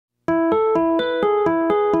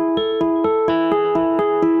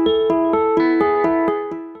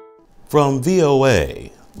From VOA,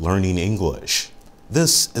 Learning English,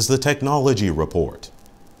 this is the Technology Report.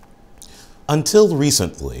 Until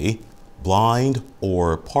recently, blind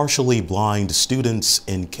or partially blind students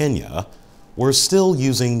in Kenya were still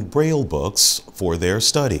using Braille books for their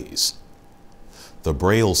studies. The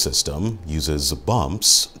Braille system uses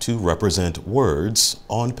bumps to represent words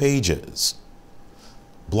on pages.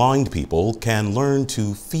 Blind people can learn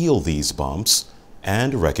to feel these bumps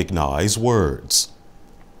and recognize words.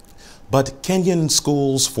 But Kenyan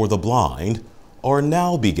schools for the blind are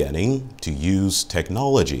now beginning to use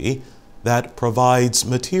technology that provides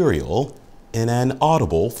material in an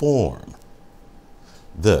audible form.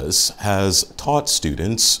 This has taught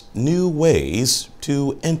students new ways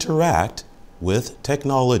to interact with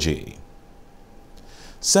technology.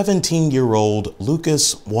 17-year-old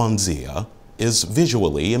Lucas Wanzia is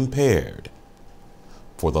visually impaired.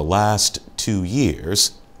 For the last 2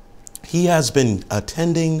 years, he has been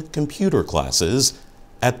attending computer classes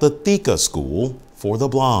at the Thika School for the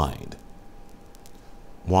Blind.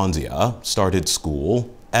 Wanzia started school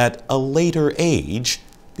at a later age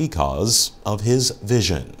because of his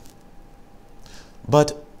vision.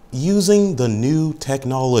 But using the new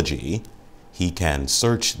technology, he can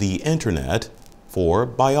search the internet for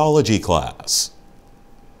biology class.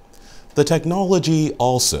 The technology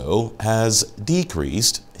also has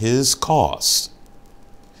decreased his costs.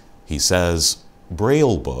 He says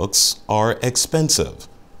Braille books are expensive,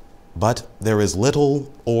 but there is little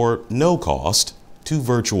or no cost to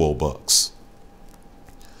virtual books.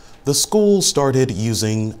 The school started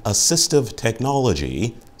using assistive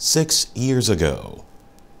technology 6 years ago.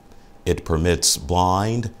 It permits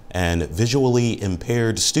blind and visually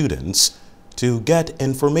impaired students to get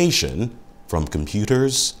information from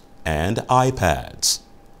computers and iPads.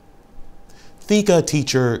 Thika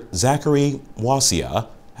teacher Zachary Wasia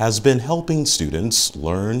has been helping students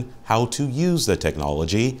learn how to use the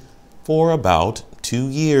technology for about 2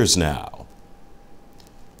 years now.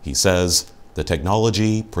 He says the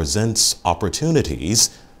technology presents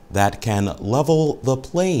opportunities that can level the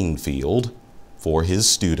playing field for his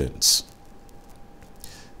students.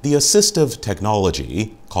 The assistive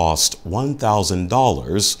technology cost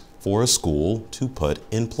 $1,000 for a school to put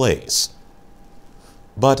in place.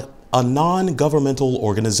 But a non-governmental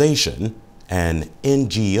organization, an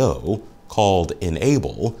NGO called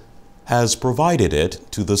Enable, has provided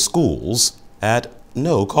it to the schools at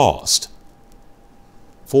no cost.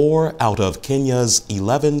 4 out of Kenya's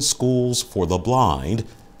 11 schools for the blind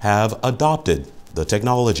have adopted the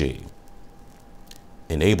technology.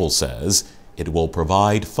 Enable says it will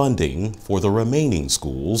provide funding for the remaining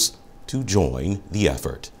schools to join the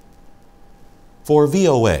effort. For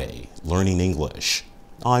VOA Learning English,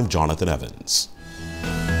 I'm Jonathan Evans.